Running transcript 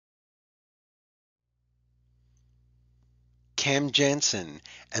Cam Jansen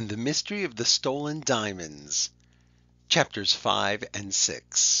and the Mystery of the Stolen Diamonds, Chapters 5 and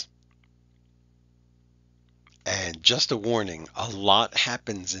 6. And just a warning, a lot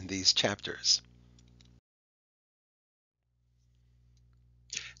happens in these chapters.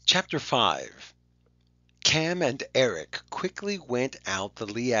 Chapter 5. Cam and Eric quickly went out the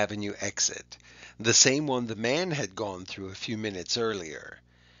Lee Avenue exit, the same one the man had gone through a few minutes earlier.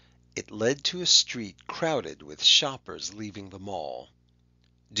 It led to a street crowded with shoppers leaving the mall.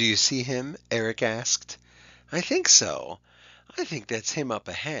 "Do you see him?" Eric asked. "I think so. I think that's him up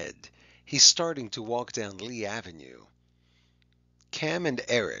ahead. He's starting to walk down Lee Avenue." Cam and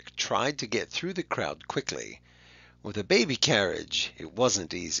Eric tried to get through the crowd quickly. With a baby carriage, it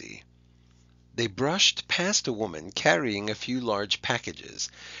wasn't easy. They brushed past a woman carrying a few large packages.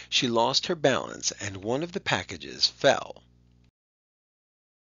 She lost her balance and one of the packages fell.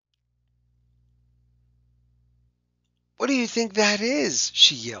 "What do you think that is?"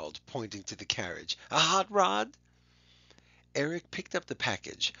 she yelled, pointing to the carriage. "A hot rod?" Eric picked up the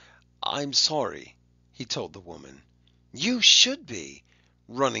package. "I'm sorry," he told the woman. "You should be,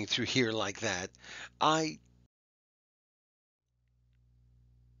 running through here like that. I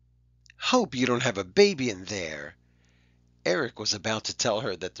hope you don't have a baby in there." Eric was about to tell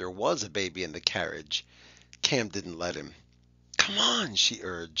her that there was a baby in the carriage. Cam didn't let him. "Come on," she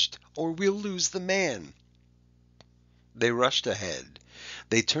urged, "or we'll lose the man." They rushed ahead.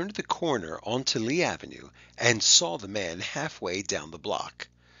 They turned the corner onto Lee Avenue and saw the man halfway down the block.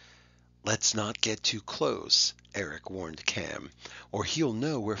 "Let's not get too close," Eric warned Cam, "or he'll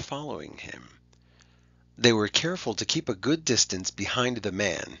know we're following him." They were careful to keep a good distance behind the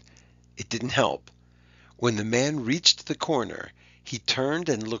man. It didn't help. When the man reached the corner, he turned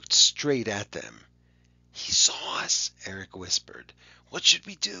and looked straight at them. "He saw us," Eric whispered. "What should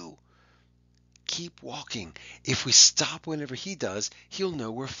we do?" "Keep walking. If we stop whenever he does, he'll know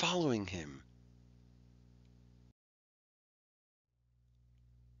we're following him."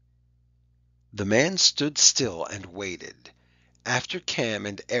 The man stood still and waited. After Cam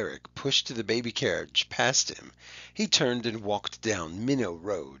and Eric pushed the baby carriage past him, he turned and walked down Minnow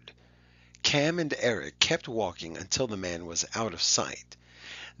Road. Cam and Eric kept walking until the man was out of sight.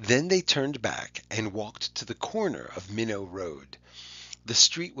 Then they turned back and walked to the corner of Minnow Road. The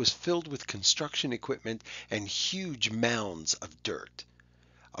street was filled with construction equipment and huge mounds of dirt.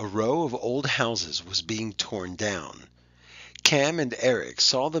 A row of old houses was being torn down. Cam and Eric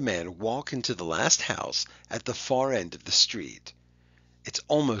saw the man walk into the last house at the far end of the street. "It's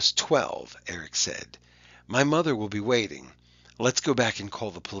almost 12, Eric said. "My mother will be waiting. Let's go back and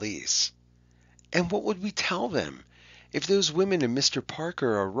call the police." "And what would we tell them? If those women and Mr.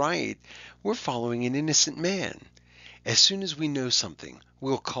 Parker are right, we're following an innocent man. As soon as we know something,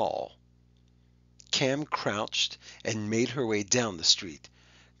 we'll call." Cam crouched and made her way down the street.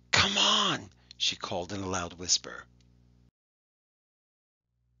 "Come on," she called in a loud whisper.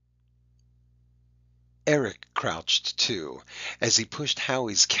 Eric crouched too, as he pushed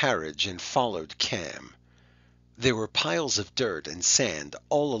Howie's carriage and followed Cam. There were piles of dirt and sand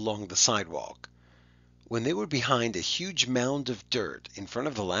all along the sidewalk. When they were behind a huge mound of dirt in front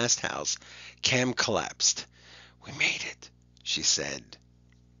of the last house, Cam collapsed. "We made it," she said.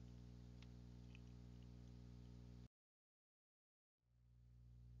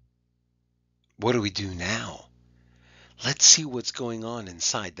 "What do we do now?" "Let's see what's going on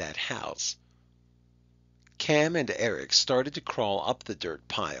inside that house." Cam and Eric started to crawl up the dirt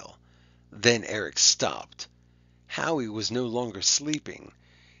pile. Then Eric stopped. Howie was no longer sleeping.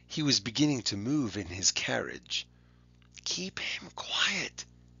 He was beginning to move in his carriage. "Keep him quiet,"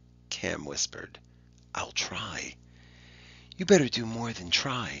 Cam whispered. "I'll try." "You better do more than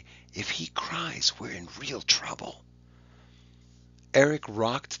try. If he cries, we're in real trouble." Eric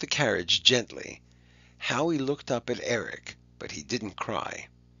rocked the carriage gently. Howie looked up at Eric, but he didn't cry.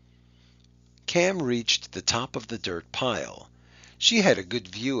 Cam reached the top of the dirt pile. She had a good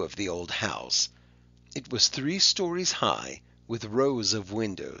view of the old house. It was 3 stories high, with rows of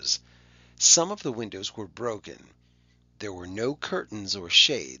windows. Some of the windows were broken. There were no curtains or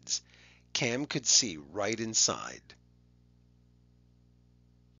shades. Cam could see right inside.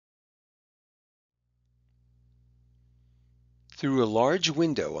 Through a large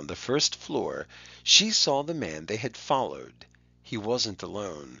window on the first floor, she saw the man they had followed. He wasn't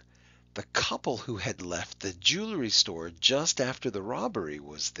alone. The couple who had left the jewelry store just after the robbery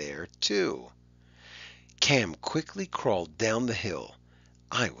was there, too. Cam quickly crawled down the hill.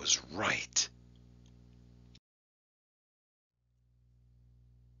 I was right.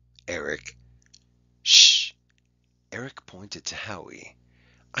 "Eric." "Shh." Eric pointed to Howie.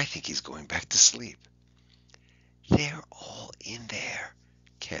 "I think he's going back to sleep." "They're all in there,"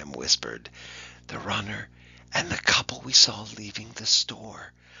 Cam whispered. "The runner and the couple we saw leaving the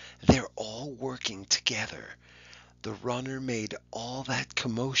store. They're all working together. The runner made all that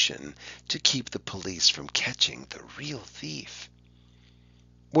commotion to keep the police from catching the real thief."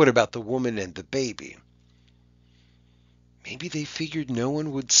 "What about the woman and the baby?" "Maybe they figured no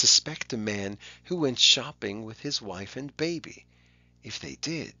one would suspect a man who went shopping with his wife and baby. If they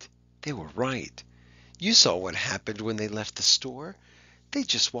did, they were right. You saw what happened when they left the store. They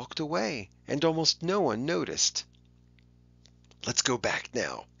just walked away, and almost no one noticed." "Let's go back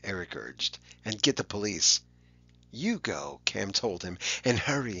now," Eric urged, "and get the police." "You go," Cam told him, "and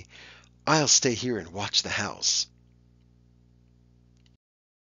hurry. I'll stay here and watch the house."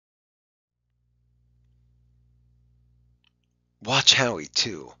 "Watch Howie,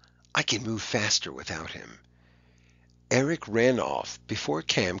 too. I can move faster without him." Eric ran off before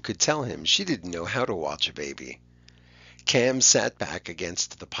Cam could tell him she didn't know how to watch a baby. Cam sat back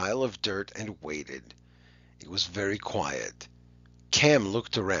against the pile of dirt and waited. It was very quiet. Cam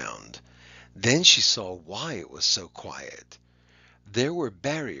looked around. Then she saw why it was so quiet. There were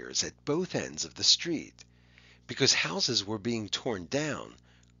barriers at both ends of the street. Because houses were being torn down,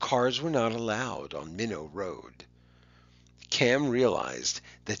 cars were not allowed on Minnow Road. Cam realized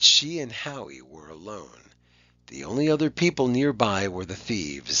that she and Howie were alone. The only other people nearby were the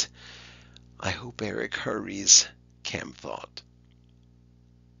thieves. "I hope Eric hurries," Cam thought.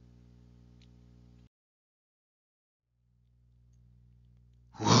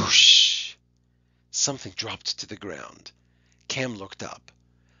 Whoosh! Something dropped to the ground. Cam looked up.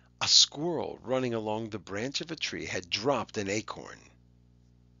 A squirrel running along the branch of a tree had dropped an acorn.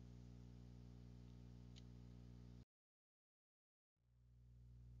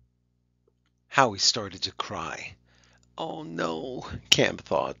 Howie started to cry. "Oh no," Cam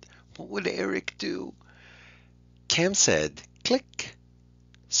thought. "What would Eric do?" Cam said, "Click."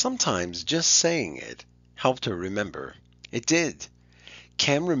 Sometimes just saying it helped her remember. It did.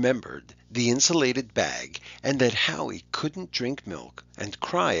 Cam remembered the insulated bag and that Howie couldn't drink milk and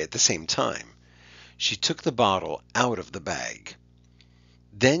cry at the same time. She took the bottle out of the bag.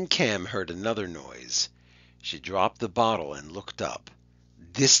 Then Cam heard another noise. She dropped the bottle and looked up.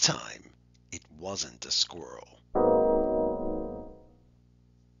 This time, it wasn't a squirrel.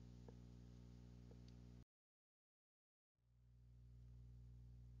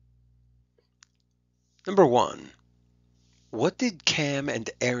 Number 1. What did Cam and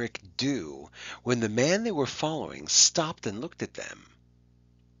Eric do when the man they were following stopped and looked at them?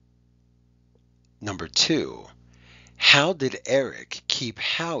 Number 2. How did Eric keep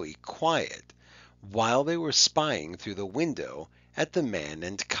Howie quiet while they were spying through the window at the man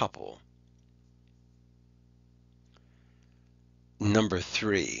and couple? Number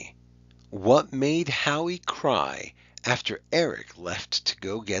 3. What made Howie cry after Eric left to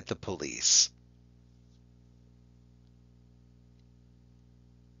go get the police?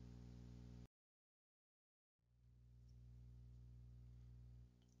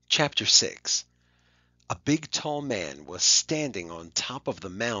 Chapter 6. A big tall man was standing on top of the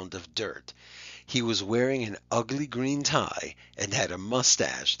mound of dirt. He was wearing an ugly green tie and had a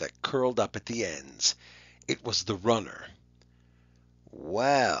mustache that curled up at the ends. It was the runner.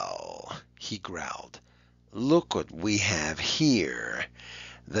 "Well," he growled, "look what we have here.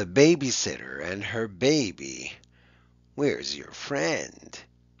 The babysitter and her baby. Where's your friend?"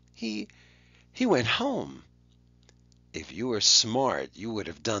 He he went home." "If you were smart, you would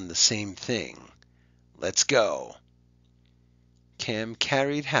have done the same thing. Let's go." Cam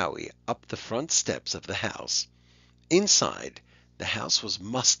carried Howie up the front steps of the house. Inside, the house was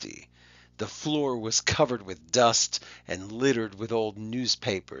musty. The floor was covered with dust and littered with old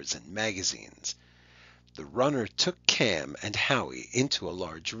newspapers and magazines. The runner took Cam and Howie into a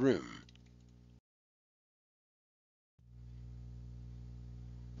large room.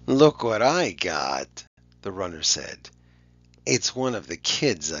 "Look what I got," the runner said. "It's one of the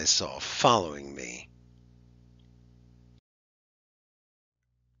kids I saw following me."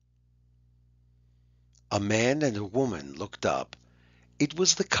 A man and a woman looked up. It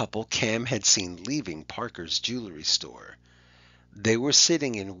was the couple Cam had seen leaving Parker's jewelry store. They were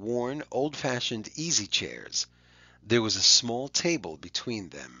sitting in worn, old-fashioned easy chairs. There was a small table between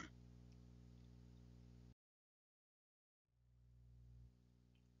them.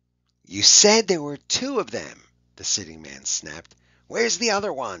 "You said there were two of them," the sitting man snapped. "Where's the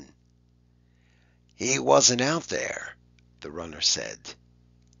other one?" "He wasn't out there," the runner said.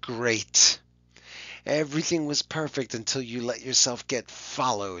 "Great. Everything was perfect until you let yourself get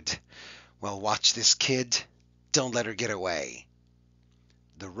followed. Well, watch this kid. Don't let her get away."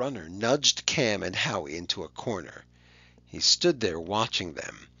 The runner nudged Cam and Howie into a corner. He stood there watching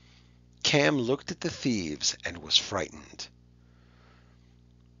them. Cam looked at the thieves and was frightened.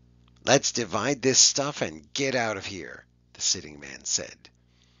 "Let's divide this stuff and get out of here," the sitting man said.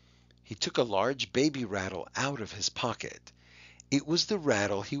 He took a large baby rattle out of his pocket. It was the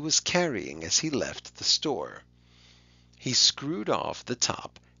rattle he was carrying as he left the store. He screwed off the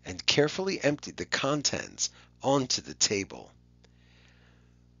top and carefully emptied the contents onto the table.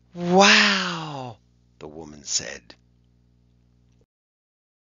 "Wow," the woman said.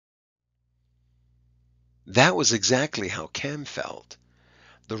 That was exactly how Cam felt.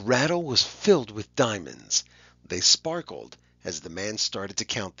 The rattle was filled with diamonds. They sparkled as the man started to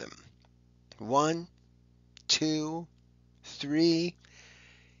count them. 1, 2, 3.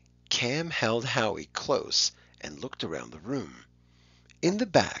 Cam held Howie close and looked around the room. In the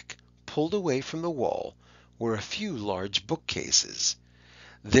back, pulled away from the wall, were a few large bookcases.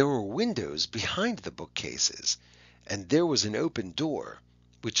 There were windows behind the bookcases, and there was an open door,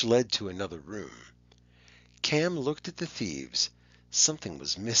 which led to another room. Cam looked at the thieves. Something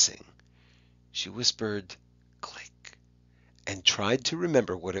was missing. She whispered, "Click," and tried to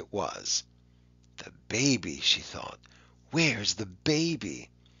remember what it was. The baby, she thought. Where's the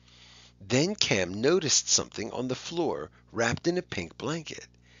baby? Then Cam noticed something on the floor wrapped in a pink blanket.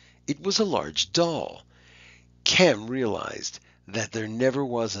 It was a large doll. Cam realized that there never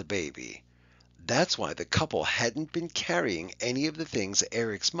was a baby. That's why the couple hadn't been carrying any of the things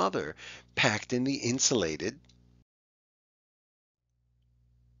Eric's mother packed in the insulated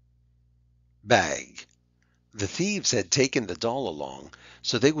bag. The thieves had taken the doll along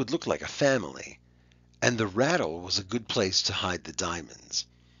so they would look like a family, and the rattle was a good place to hide the diamonds.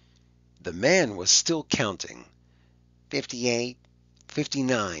 The man was still counting. 58,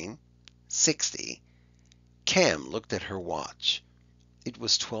 59, 60. Cam looked at her watch. It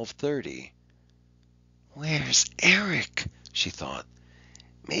was 12:30. "Where's Eric?" she thought.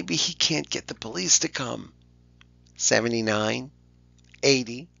 "Maybe he can't get the police to come." 79,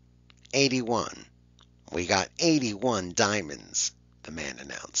 80, 81. "We got 81 diamonds," the man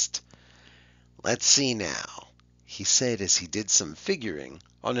announced. "Let's see now," he said as he did some figuring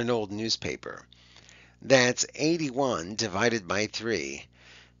on an old newspaper. "That's 81 divided by 3.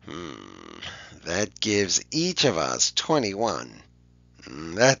 That gives each of us 21.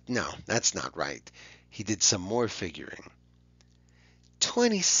 No, that's not right." He did some more figuring.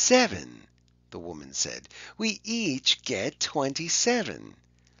 27, the woman said. "We each get 27.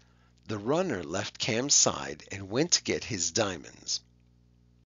 The runner left Cam's side and went to get his diamonds.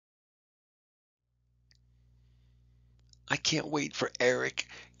 "I can't wait for Eric,"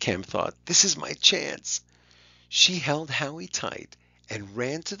 Cam thought. "This is my chance." She held Howie tight and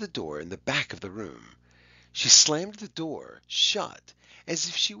ran to the door in the back of the room. She slammed the door shut as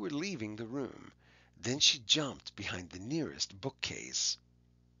if she were leaving the room. Then she jumped behind the nearest bookcase.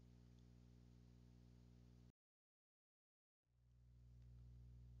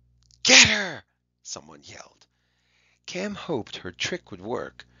 "Get her!" someone yelled. Cam hoped her trick would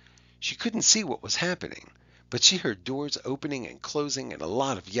work. She couldn't see what was happening, but she heard doors opening and closing and a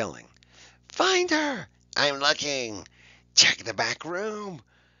lot of yelling. "Find her!" "I'm looking!" "Check the back room!"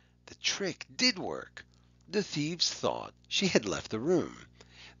 The trick did work. The thieves thought she had left the room.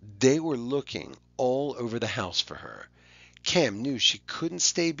 They were looking all over the house for her. Cam knew she couldn't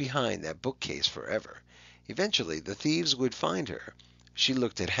stay behind that bookcase forever. Eventually, the thieves would find her. She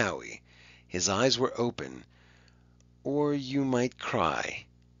looked at Howie. His eyes were open. Or you might cry,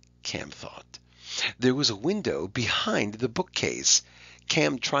 Cam thought. There was a window behind the bookcase.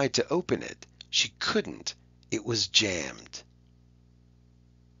 Cam tried to open it. She couldn't. It was jammed.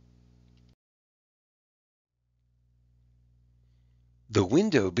 The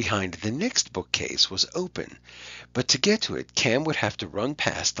window behind the next bookcase was open, but to get to it, Cam would have to run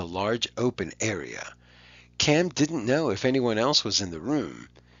past the large open area. Cam didn't know if anyone else was in the room.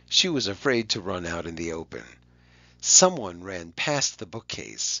 She was afraid to run out in the open. Someone ran past the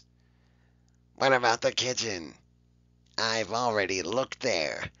bookcase. "What about the kitchen?" "I've already looked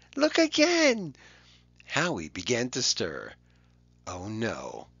there." "Look again." Howie began to stir. Oh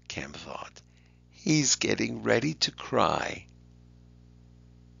no, Cam thought. He's getting ready to cry.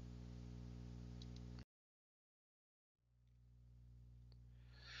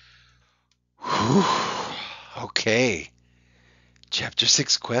 Whew. Okay. Chapter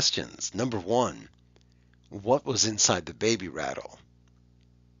 6 questions. Number 1. What was inside the baby rattle?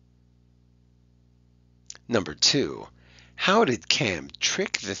 Number 2. How did Cam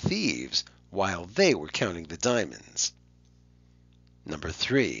trick the thieves while they were counting the diamonds? Number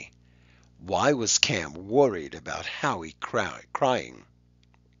 3. Why was Cam worried about Howie crying?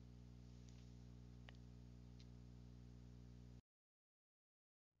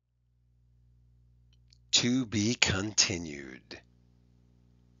 To be continued.